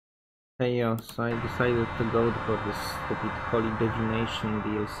Hey yo, so I decided to go for this stupid Holy Detonation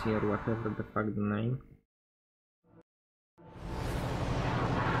DLC or whatever the fuck the name.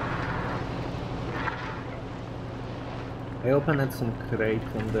 I opened some crates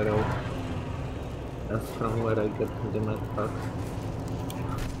on the road. That's from where I get the medpack.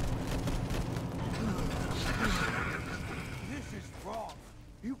 This is wrong.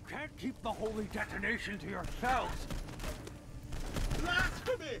 You can't keep the Holy Detonation to yourselves.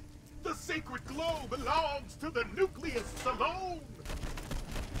 Blasphemy! The sacred glow belongs to the nucleus alone!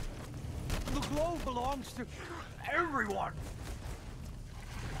 The glow belongs to everyone.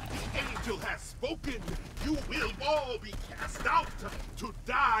 The angel has spoken! You will all be cast out to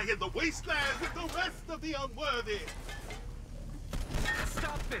die in the wasteland with the rest of the unworthy!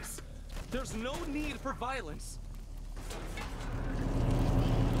 Stop this! There's no need for violence.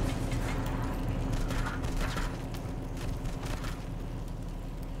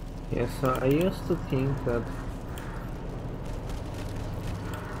 Yeah, so I used to think that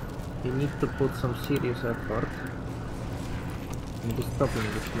you need to put some serious effort into stopping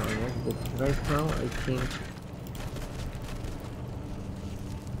this maniac, but right now I think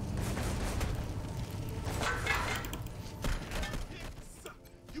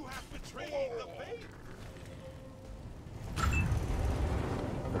You have betrayed the faith!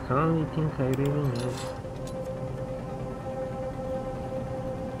 the only thing I really need.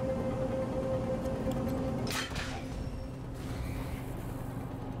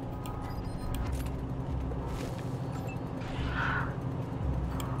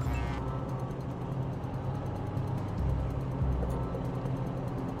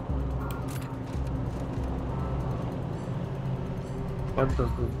 What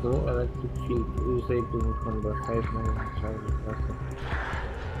does this do? Electric field disabling from the hive charge vessel.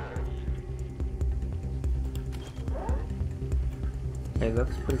 Okay,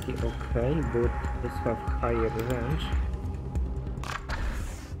 that's pretty okay, but this have higher range.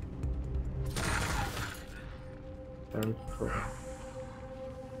 And for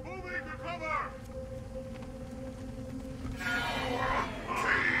Moving to cover!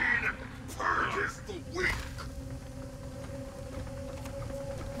 Pain purges the weak!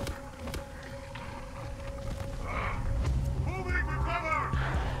 Moving to cover!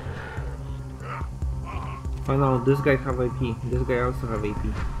 oh no, this guy have AP. This guy also have AP.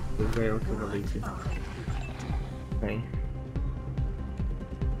 This guy also have AP. Okay.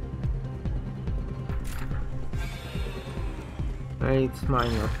 It's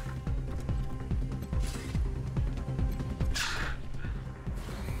minor.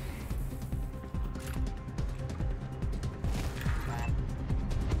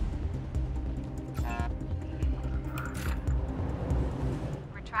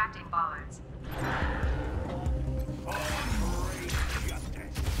 Retracting bonds.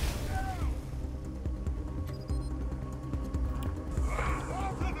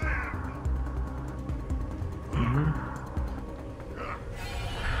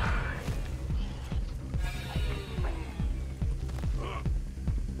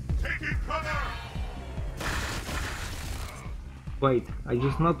 Taking cover! Wait, I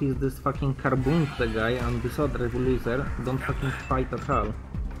just noticed this fucking Carbuncle guy and this other loser don't fucking fight at all.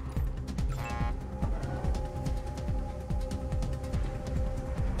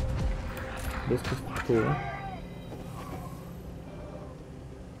 This is cool.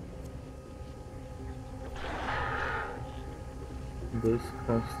 This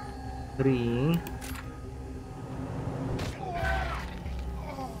costs 3.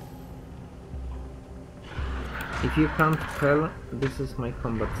 If you can't tell, this is my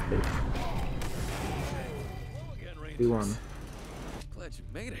combat state. We won. Glad you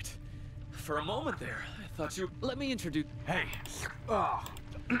made it. For a moment there, I thought you... Let me introduce... Hey.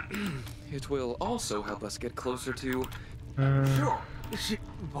 It will also help us get closer to... Sure.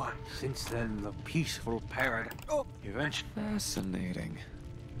 But since then, the peaceful paradise. Oh, eventually. Fascinating.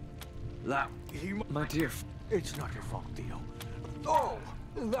 That. My dear... It's not your fault, Theo. Oh,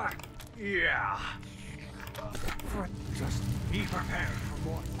 that. Yeah. Just be prepared for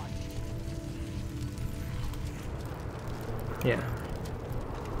more fight. Yeah.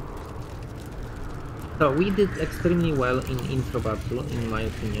 So we did extremely well in intro battle, in my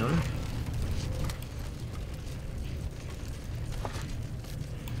opinion.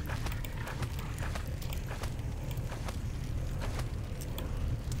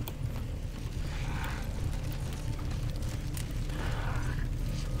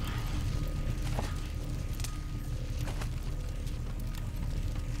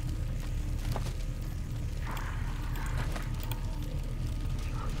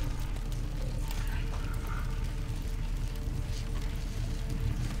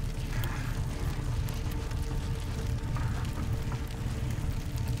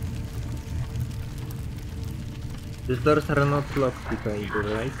 These doors are not lockpickable,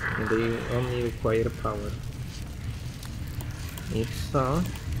 right? They only require power. If so...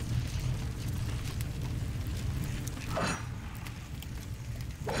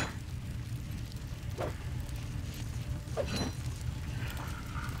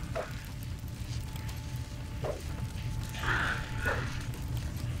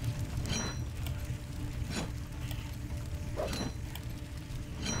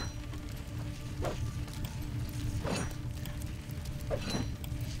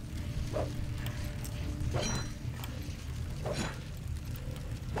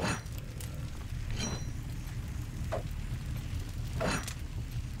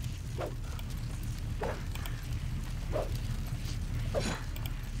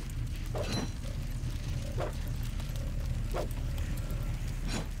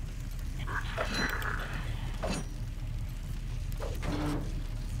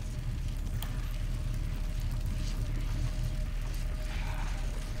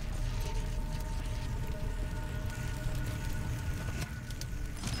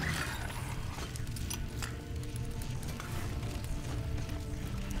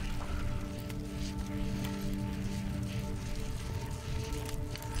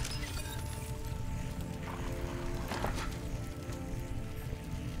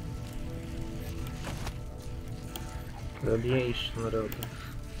 Radiation rod.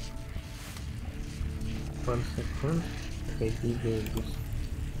 1 second. Okay, this.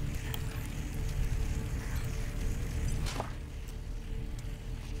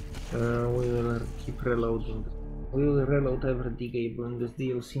 We will keep reloading. We will reload every digable in this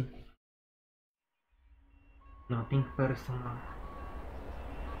DLC. Nothing personal.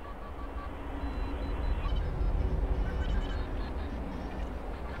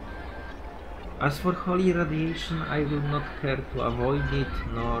 As for holy radiation, I will not care to avoid it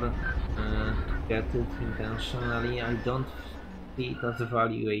nor to get it intentionally. I don't see it as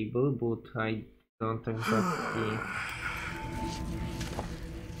valuable, but I don't exactly...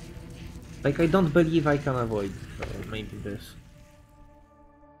 Like, I don't believe I can avoid it, so maybe this.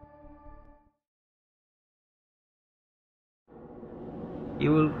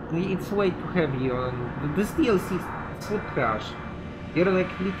 It's way too heavy on... This DLC is so trash. You're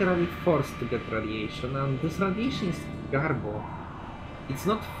like literally forced to get radiation, and this radiation is garbo. It's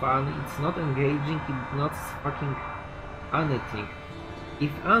not fun, it's not engaging, it's not fucking anything.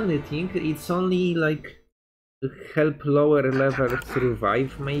 If anything, it's only like to help lower levels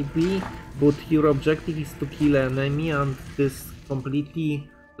survive maybe, but your objective is to kill enemy and this completely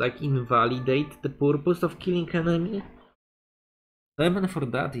like invalidate the purpose of killing enemy. Even for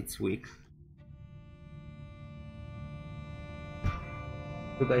that it's weak.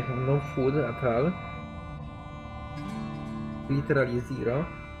 But I have no food at all. Literally zero.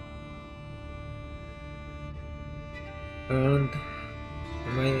 And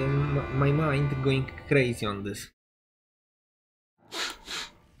my mind going crazy on this.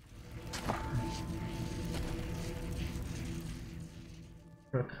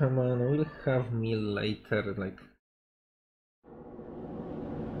 Oh, come on, we'll have meal later, like.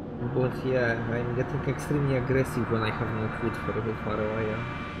 But yeah, I'm getting extremely aggressive when I have no food for a while.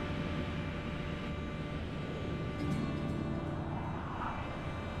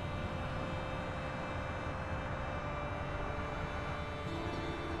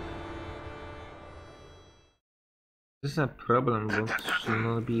 This is a problem, but should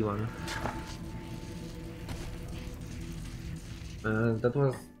not be one. That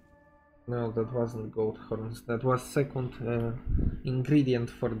was... No, that wasn't goat horns. That was second ingredient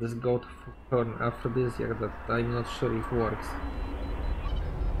for this goat horn aphrodisiac that I'm not sure if works.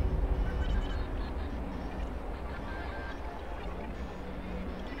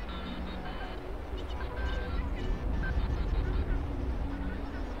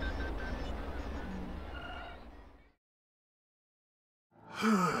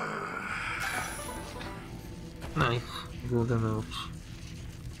 Nice, good enough.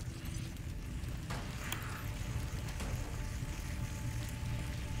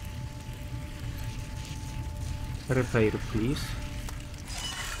 Repair, please.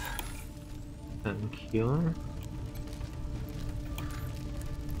 Thank you.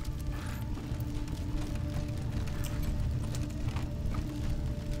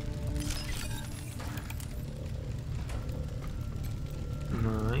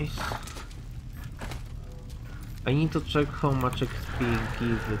 Nice. I need to check how much XP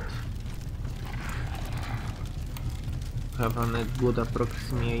give it. Have a good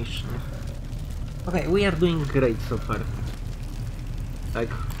approximation. Okay, we are doing great so far. Like,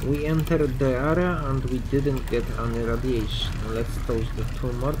 we entered the area and we didn't get any radiation. Let's touch the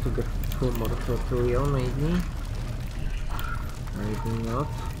tumor to get tumor tutorial maybe. Maybe not.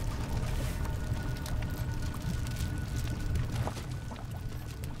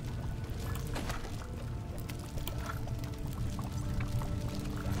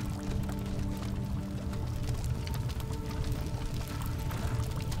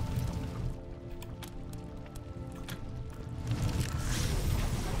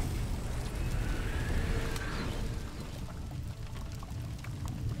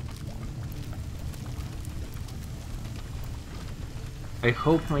 I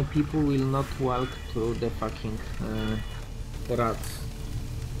hope my people will not walk through the fucking rats.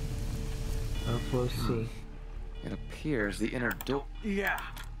 But we'll see. It appears the inner door. Yeah,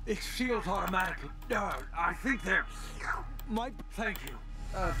 it seals automatically. I think they're... Thank you.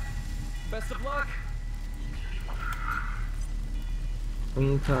 Best of luck. We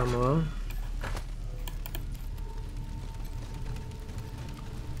need ammo.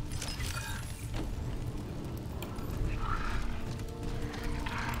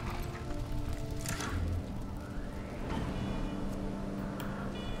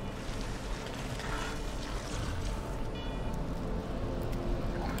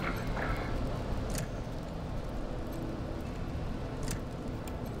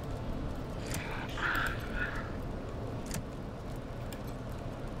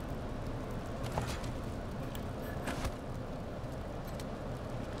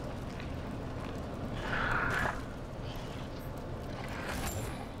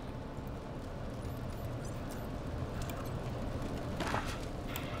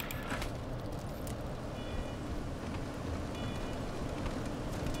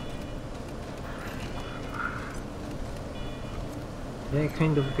 Yeah, I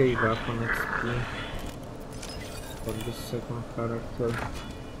kind of gave up on XP for the second character.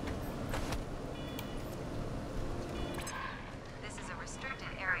 This is a restricted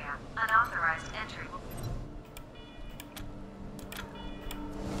area. Unauthorized entry will...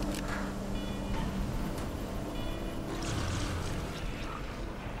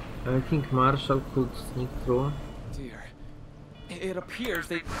 I think Marshall could sneak through. Dear. It appears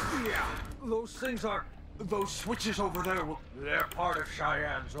they... Yeah, those things are... Those switches over there, they're part of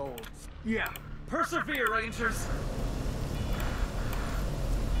Cheyenne's old... Yeah. Persevere, Rangers!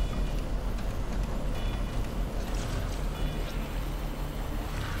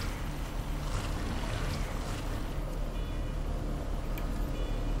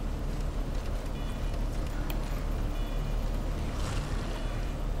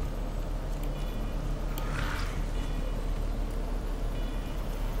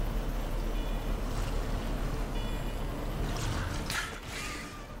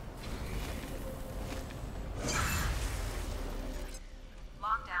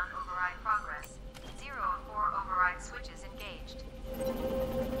 Lockdown override progress. 0 of 4 override switches engaged.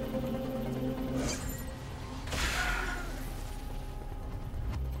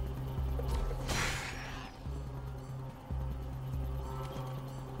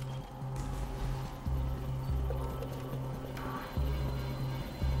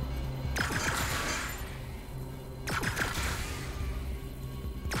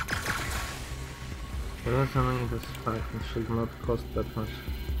 That's annoying this fact, it should not cost that much.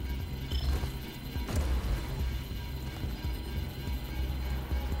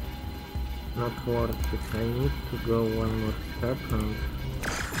 Not worth it. I need to go one more step and...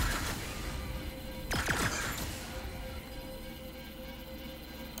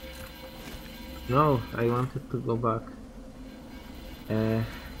 No, I wanted to go back.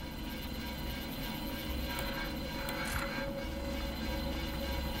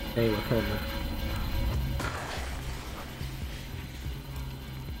 Hey, whatever.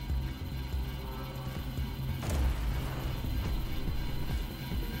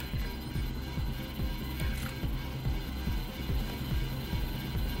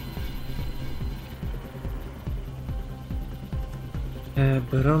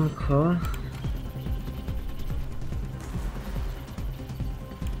 Bronco.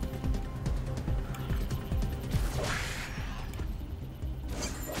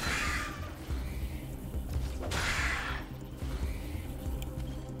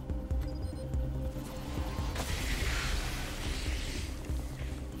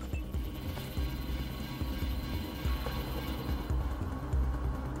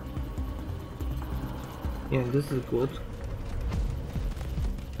 Yeah, this is good.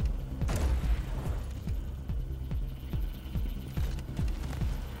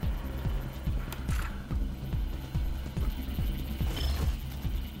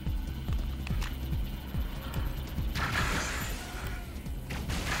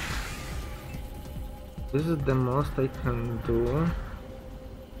 This is the most I can do.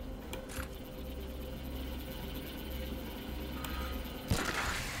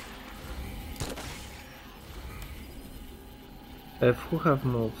 Who have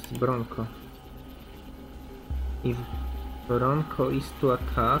moves? Bronco. If Bronco is to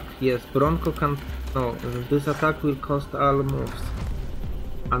attack, yes, Bronco can... No, this attack will cost all moves.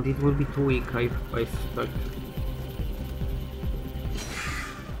 And it will be too weak, I suspect.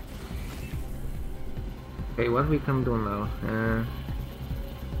 Okay, what we can do now?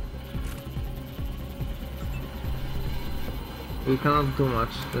 We cannot do much,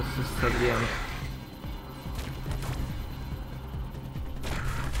 this is at the end.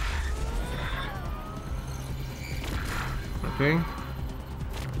 Okay.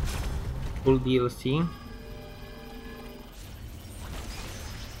 Full DLC.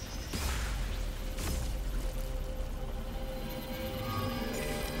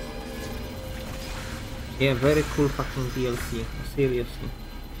 Yeah, very cool fucking DLC, seriously.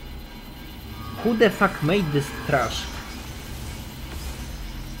 Who the fuck made this trash?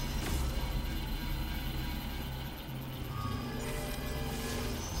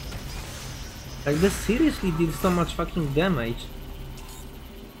 Like, this seriously did so much fucking damage.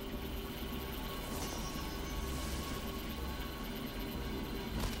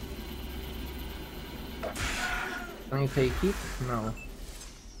 Can you take it? No.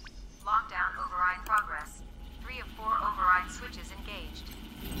 Lockdown override progress. 3 of 4 override switches engaged.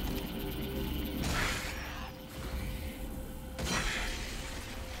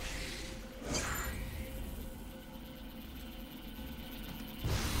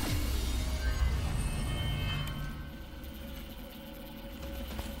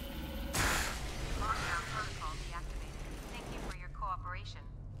 Lockdown protocol deactivated. Thank you for your cooperation.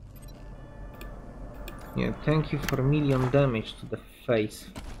 Yeah, thank you for million damage to the face.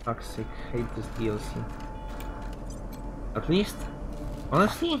 Fuck's sake, hate this DLC. At least,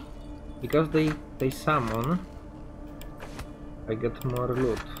 honestly, because they summon, I get more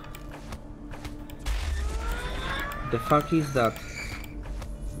loot. The fuck is that?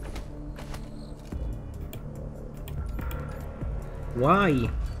 Why?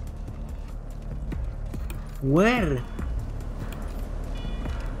 Where?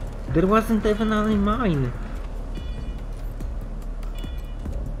 There wasn't even any mine.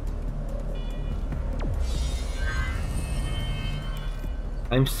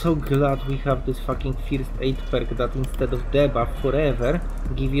 I'm so glad we have this fucking first aid perk that instead of debuff forever,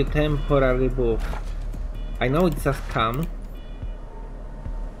 give you temporary buff. I know it's a scam.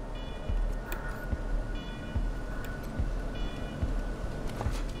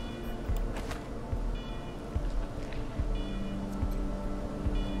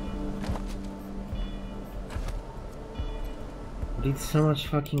 But it's so much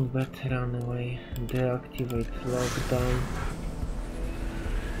fucking better anyway. Deactivate lockdown.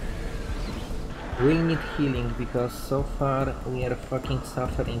 We need healing because so far we are fucking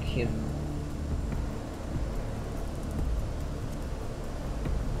suffering here.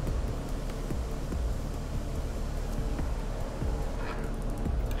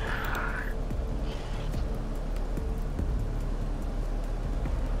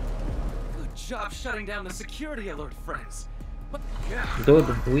 Good job shutting down the security alert, friends. What? Yeah.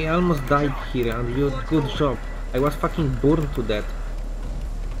 Dude, we almost died here and you good job. I was fucking burned to death.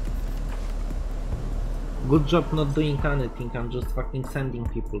 Good job not doing anything and just fucking sending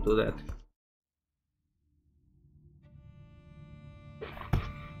people to that.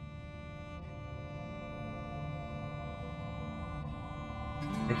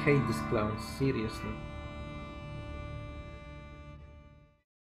 I hate these clowns, seriously.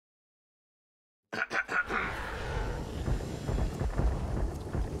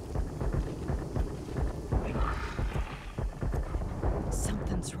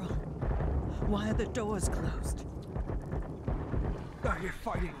 Something's wrong. Why are the doors closed? Are you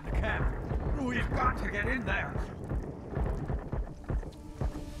fighting in the camp? We've got to get in there.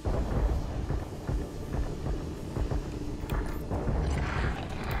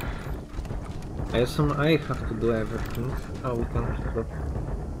 I assume I have to do everything. Oh, we can pick up.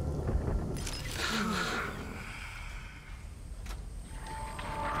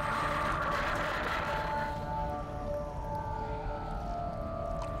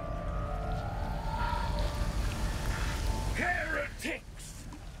 Heretics!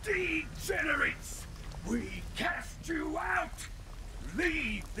 Degenerates! We cast you out!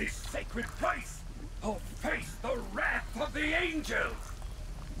 Leave this sacred place, or face the wrath of the angels!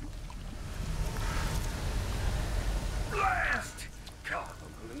 Blast! Carville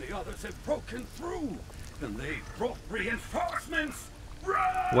and the others have broken through, and they've brought reinforcements!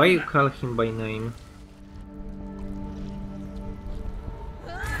 Run! Why you call him by name?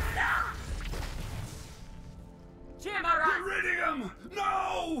 Iridium!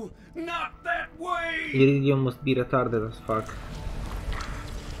 No! Not that way! Iridium must be retarded as fuck.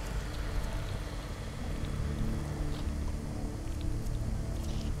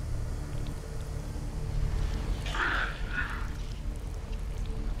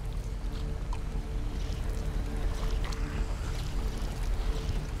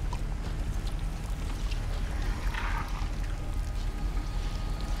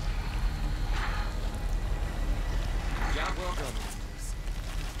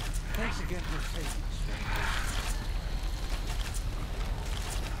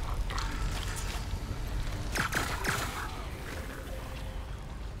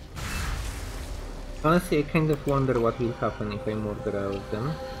 Honestly, I kind of wonder what will happen if I murder all of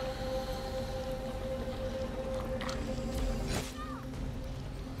them.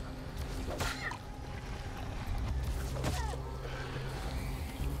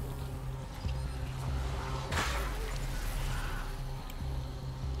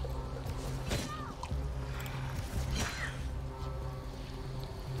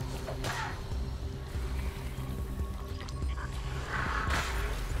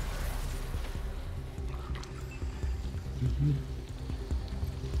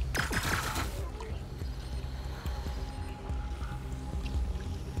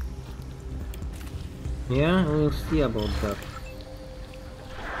 Yeah, we'll see about that.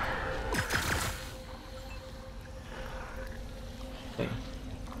 Okay.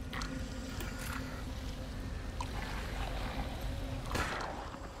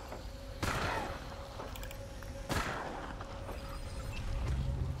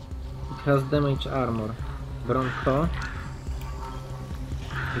 It has damage armor. Bronco.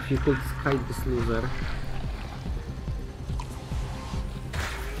 If you could kite this loser.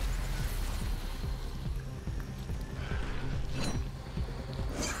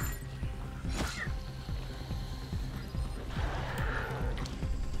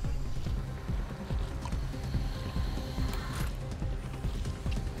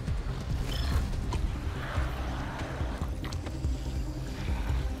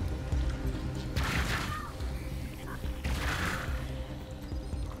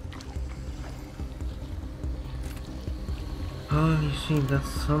 Holy shit, that's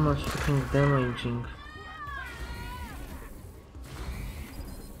so much fucking damaging.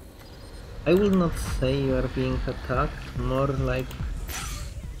 I will not say you are being attacked, more like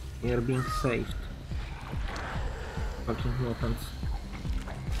you are being saved. Fucking mutants.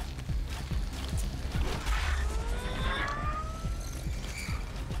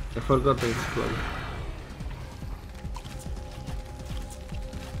 I forgot they explode.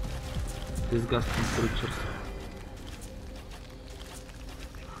 Disgusting creatures.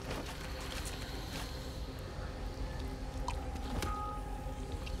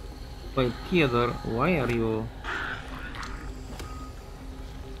 Wait, Theodore, why are you...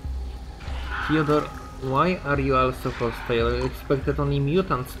 Theodore, why are you also hostile? I expected only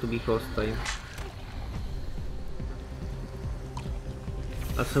mutants to be hostile.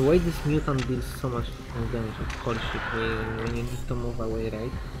 Also, why this mutant deals so much damage? Holy shit, when you need to move away,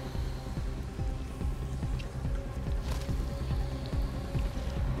 right?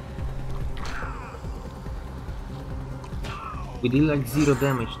 We deal like 0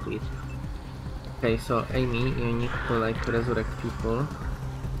 damage to it. Okay, so Amy, you need to like resurrect people.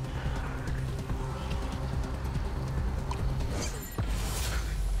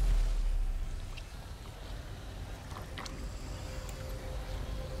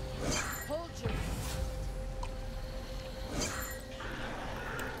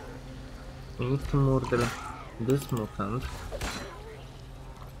 We need to murder this mutant.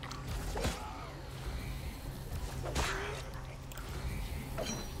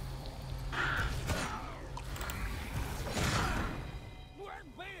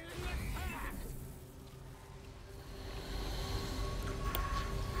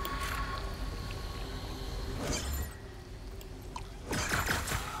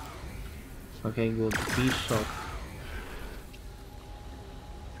 Okay, good. Be shot.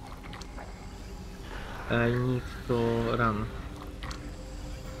 I need to run.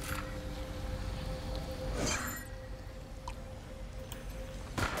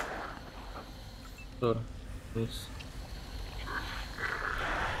 Sure. Yes.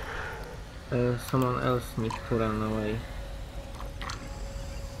 Someone else needs to run away.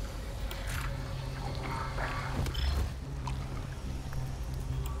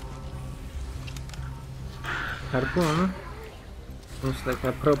 Harpoon seems like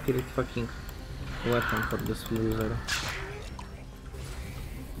appropriate fucking weapon for this loser.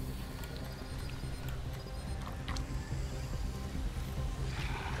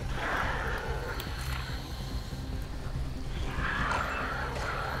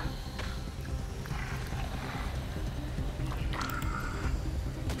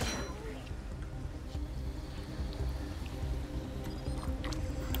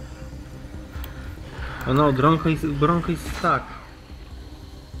 Oh no, Bronco is stuck.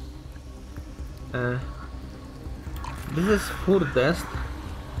 This is furthest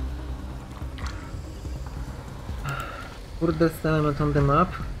element on the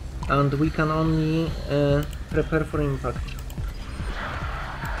map, and we can only prepare for impact.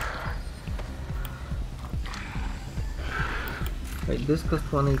 Wait, this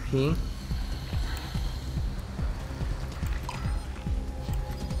costs 1 AP.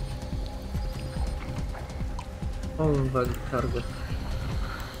 Oh, invalid target.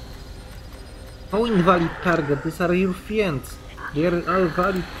 Oh, invalid target. These are your fiends. They are all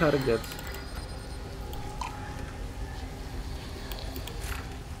valid targets.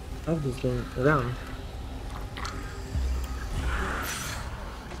 How this game run?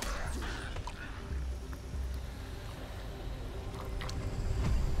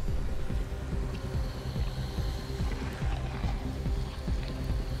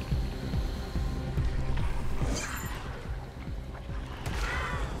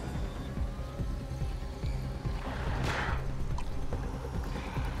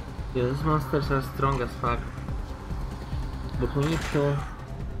 Yeah, these monsters are strong as fuck. But we need to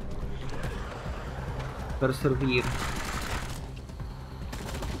persevere.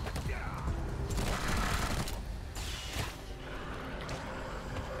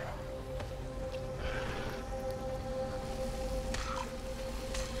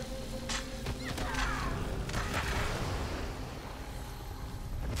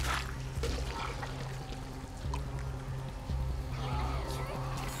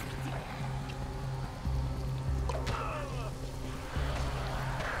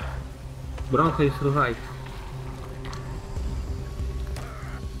 Bronco is revived.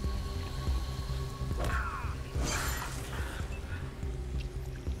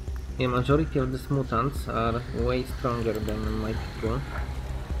 The majority of these mutants are way stronger than my people.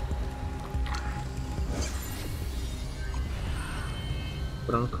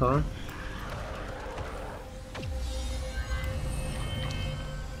 Bronco.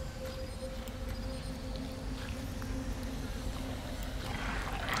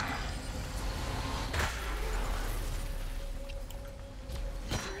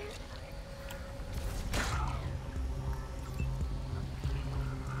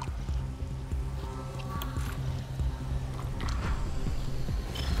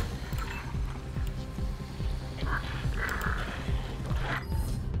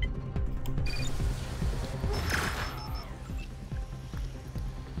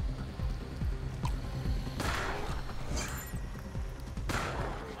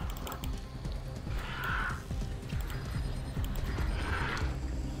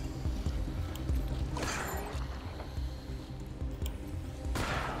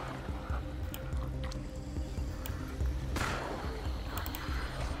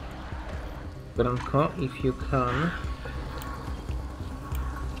 Bronco, if you can.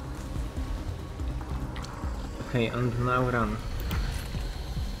 Okay, and now run.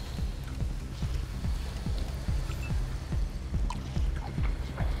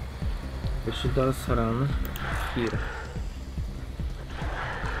 We should also run here.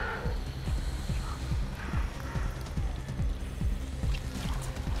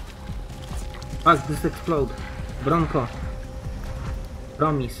 Fuck, this explode. Bronco.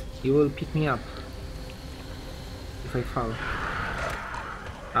 Promise, you will pick me up if I fall.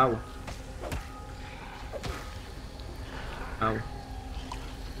 Ow. Ow.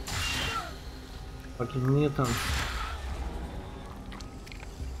 Fucking mutants.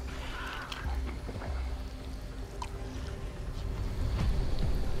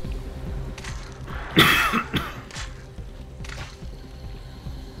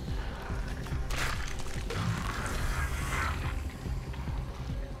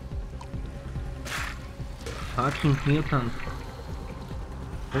 Fucking mutant.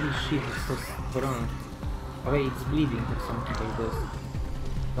 Holy shit, it's so strong. Oh wait, it's bleeding or something like this.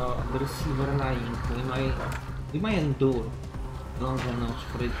 So there is silver lining. We might endure long enough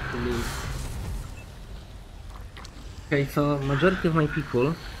for it to lose. Okay, so majority of my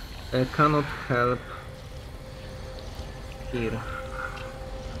people cannot help here.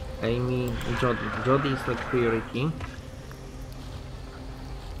 Amy, Jody. Jody is like priority.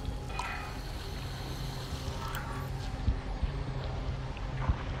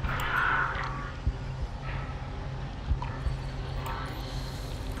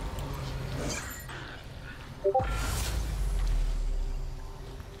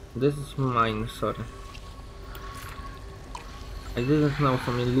 This is mine, sorry. I didn't know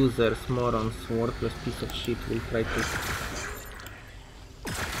some losers, morons, worthless piece of shit will try to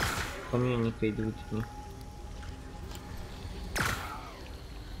communicate with me.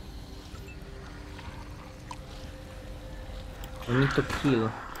 I need to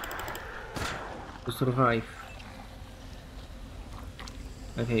kill to survive.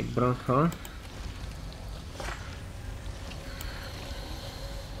 Okay, Bronco.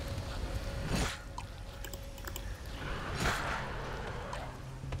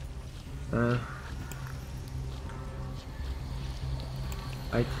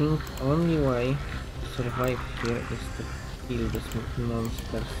 I think only way to survive here is to kill these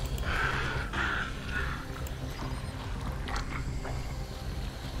monsters.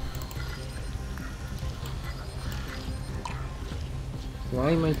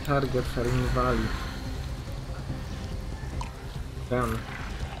 Why my targets are invalid? Run.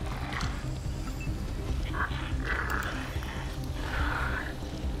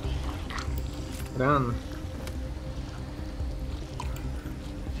 Run.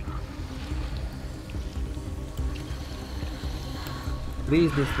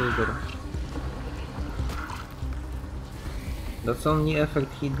 Freeze this leader. That's only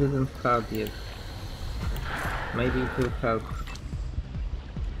effect he didn't have yet. Maybe it will help.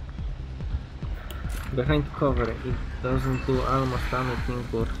 Behind cover, it doesn't do almost anything,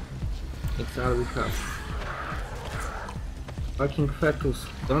 but it's all we have. Fucking fetus,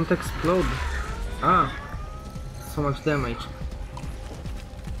 don't explode! Ah! So much damage.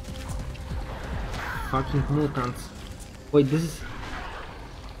 Fucking mutants. Wait, this is...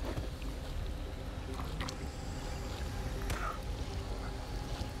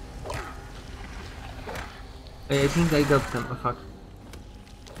 I think I got them, oh fuck.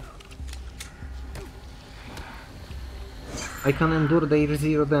 I can endure their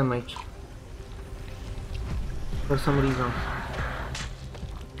 0 damage. For some reason.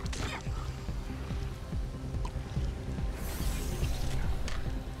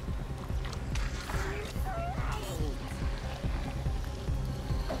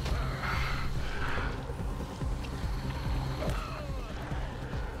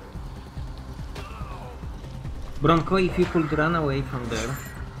 Bronco, if you could run away from there.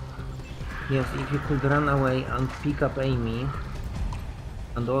 Yes, if you could run away and pick up Amy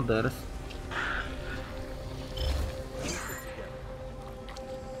and others.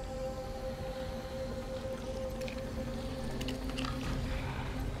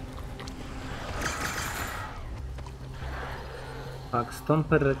 Fuck,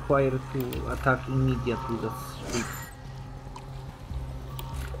 Stomper required to attack immediately, that's shit.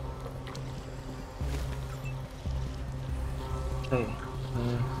 Okay.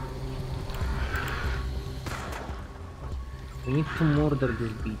 We need to murder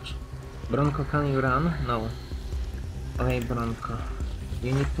this bitch. Bronco, can you run? No. Okay, Bronco.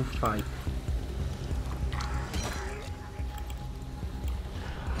 You need to fight.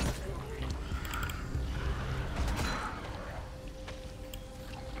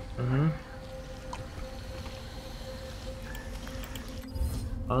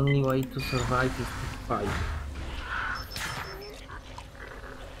 Only way to survive is to fight.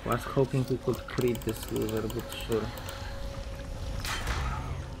 Was hoping we could crit this loser, but sure.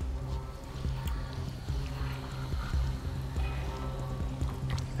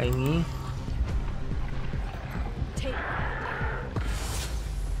 Amy?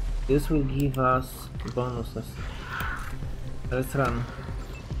 This will give us bonuses. Let's run.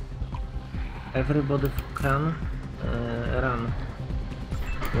 Everybody who can, run.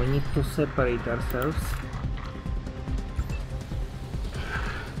 We need to separate ourselves.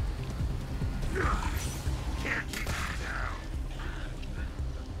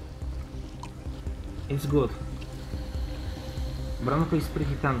 It's good. Bronco is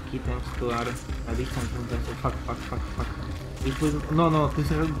pretty tanky thanks to our decent intensive. Fuck. It will. No,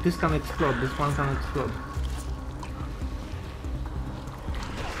 this can explode. This one can explode.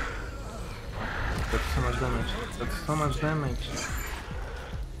 That's so much damage. That's so much damage.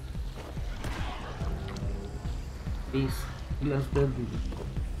 Please, kill us deadly.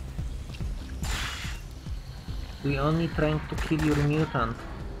 We only trying to kill your mutant.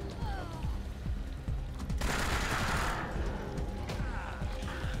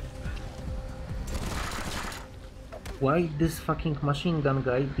 Why this fucking machine gun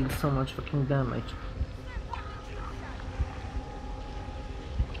guy did so much fucking damage?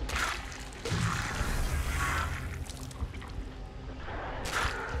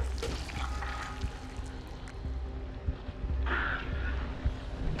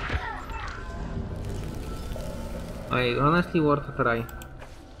 Honestly worth a try.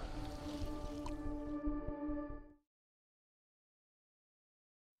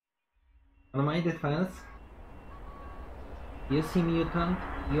 On my defense, you see mutant,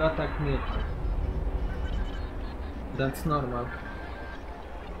 you attack mutant. That's normal.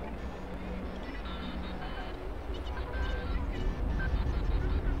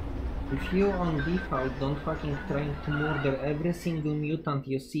 If you on default don't fucking try to murder every single mutant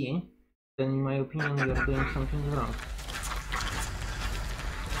you see, then in my opinion you're doing something wrong.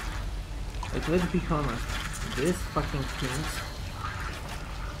 Like, let's be honest, these fucking things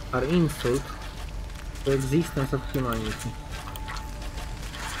are insult to the existence of humanity.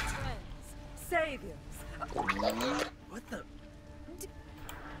 Saviors. What the?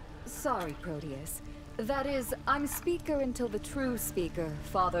 Sorry, Proteus. That is, I'm speaker until the true speaker,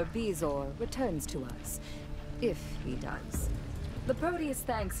 Father Bezor, returns to us. If he does. The Proteus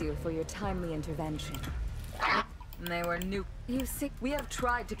thanks you for your timely intervention. They were new. You see, we have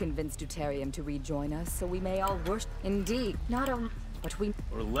tried to convince Deuterium to rejoin us, so we may all worship. Indeed, not only, but we.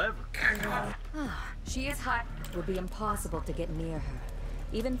 Or lever. She is high. It would be impossible to get near her,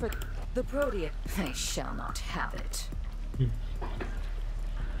 even for the Proteus. They shall not have it.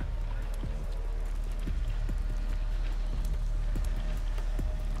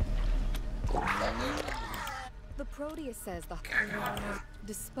 The Proteus says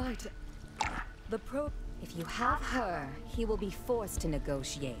despite if you have her, he will be forced to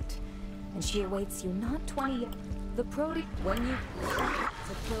negotiate. And she awaits you not 20 the Proteus the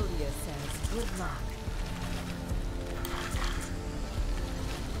Proteus says good luck.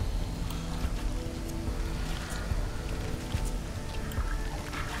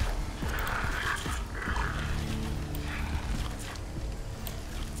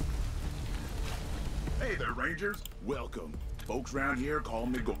 Hey there, Rangers. Welcome. Folks around here call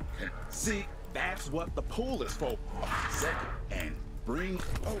me Go. See, that's what the pool is for. Second, and bring...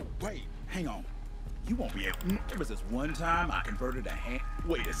 Oh, wait, hang on. You won't be able... There was this one time I converted a hand...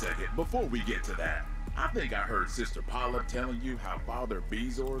 Wait a second, before we get to that, I think I heard Sister Paula telling you how Father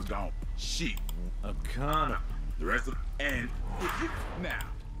Bezor's gone. She... Akana. The rest of... And... If you... Now,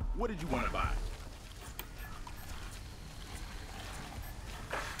 what did you want to buy?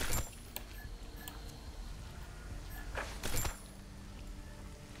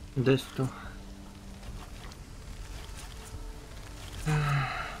 This too.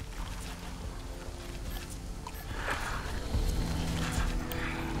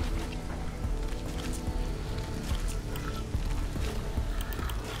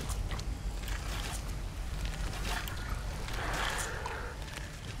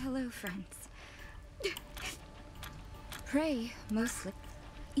 Hello, friends. Pray, mostly.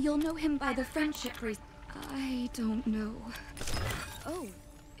 You'll know him by the friendship I don't know. Oh,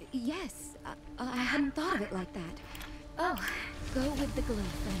 yes. I hadn't thought of it like that. Oh, go with the glow,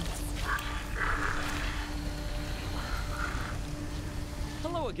 friends.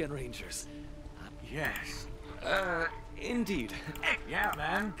 Hello again, Rangers. Yes. Indeed. Yeah,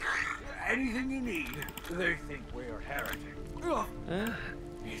 man. Anything you need. They think we're heretics.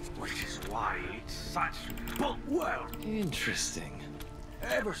 Which is why it's such... But, well... Interesting.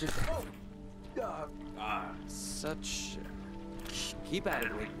 Ever since... Such... Keep at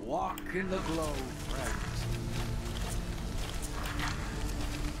it, Rick. Walk in the glow, friends.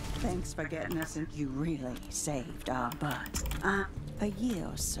 Thanks for getting us in. You really saved our butts. A year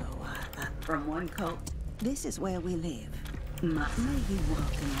or so from one cult. This is where we live. May you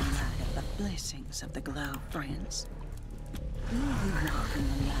walk in the light of the blessings of the glow, friends. May you walk in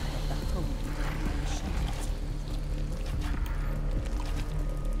the light of the holy revelation.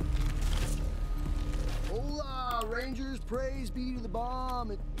 Hola, Rangers! Praise be to the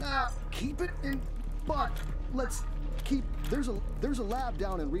bomb. Keep it in. But let's keep. There's a lab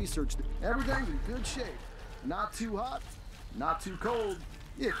down in research. Everything's in good shape. Not too hot, not too cold.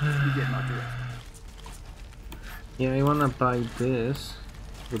 If you get my drift. Yeah, I wanna buy this,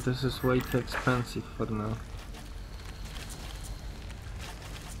 but this is way too expensive for now.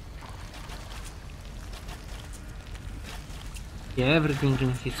 Yeah, everything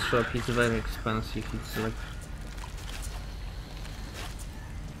in his shop is very expensive. It's like...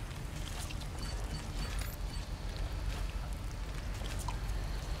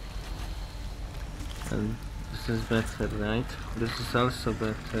 And this is better, right? This is also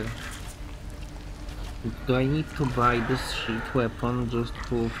better. Do I need to buy this shit weapon just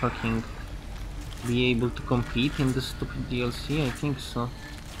to fucking be able to compete in this stupid DLC? I think so.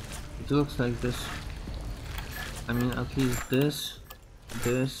 It looks like this. I mean, at least this.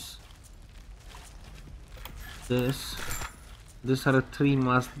 These are 3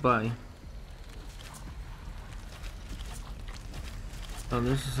 must buy. So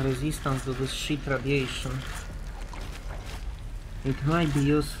this is resistance to this shit radiation. It might be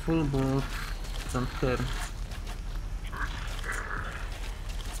useful, but don't care.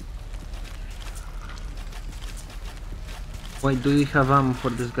 Wait, do you have ammo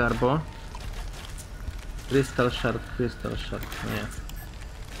for this garbo? Crystal shard, yeah.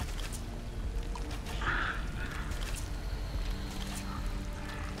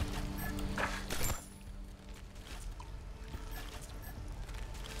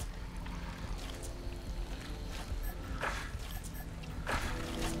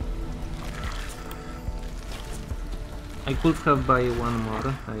 I could have buy one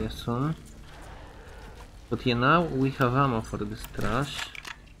more, I assume. But yeah, now we have ammo for this trash.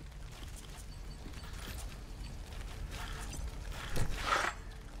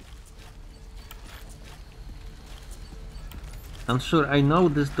 I'm sure I know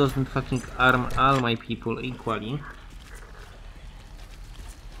this doesn't fucking arm all my people equally.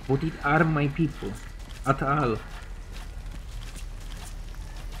 Would it arm my people at all?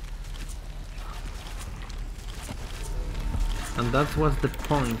 And that was the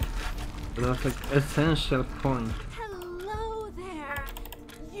point. It was like essential point. Hello there.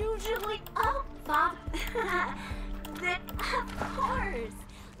 Usually, oh, Bob. Then, of course.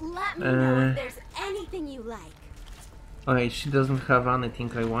 Let me know if there's anything you like. Okay, she doesn't have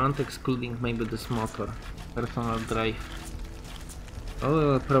anything I want, excluding maybe this motor. Personal drive. I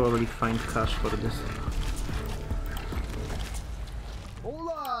will probably find cash for this.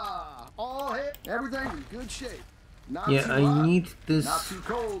 Hola! All hit. Everything in good shape. Not Yeah, too I hot, need this. not too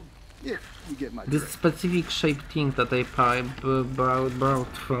cold. If you get my This drift. specific shape thing that I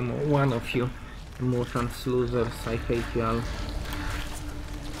brought from one of you. Mutants, losers, I hate you all.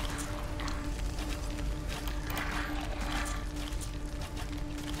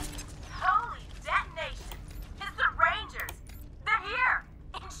 Holy detonation! It's the Rangers! They're here!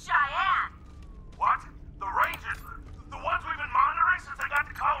 In Cheyenne! What? The Rangers? The ones we've been monitoring since they got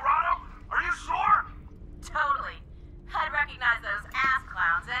to Colorado? Are you sure? Totally. I'd recognize those ass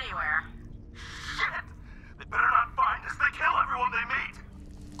clowns anywhere. Shit! They better not find us. They kill everyone they meet.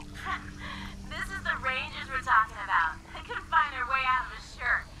 This is the Rangers we're talking about. They couldn't find their way out of his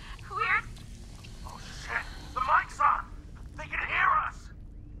shirt. Weird. Oh shit! The mic's on. They can hear us.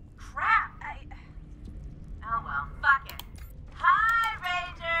 Crap. Oh well, fuck it. Hi,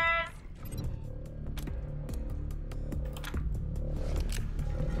 Rangers!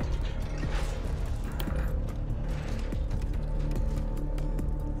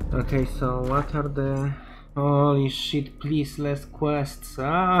 Okay, so what are the... Holy shit, please, less quests.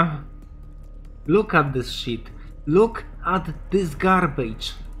 Ah! Look at this shit. Look at this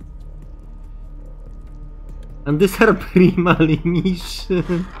garbage. And these are primal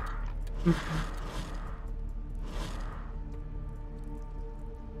missions.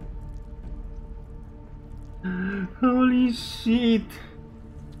 Holy shit.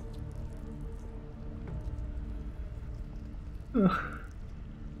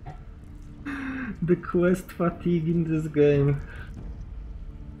 The quest fatigue in this game.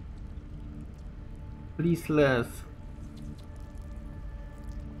 Please less.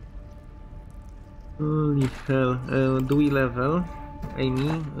 Holy hell. Do we level?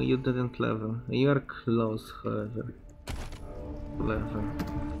 Amy, you didn't level. You are close, however. Level.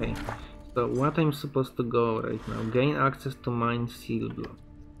 Okay. So what I'm supposed to go right now? Gain access to mine seal block.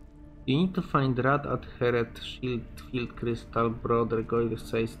 You need to find rat adherent shield field crystal. Broader Goyle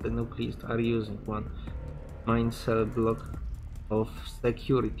says the nucleists are using one. Mine cell block of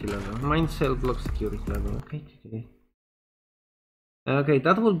security level. Mine cell block security level. Okay, okay. Okay,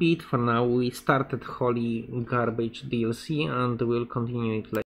 that will be it for now. We started Holy Garbage DLC and we'll continue it later.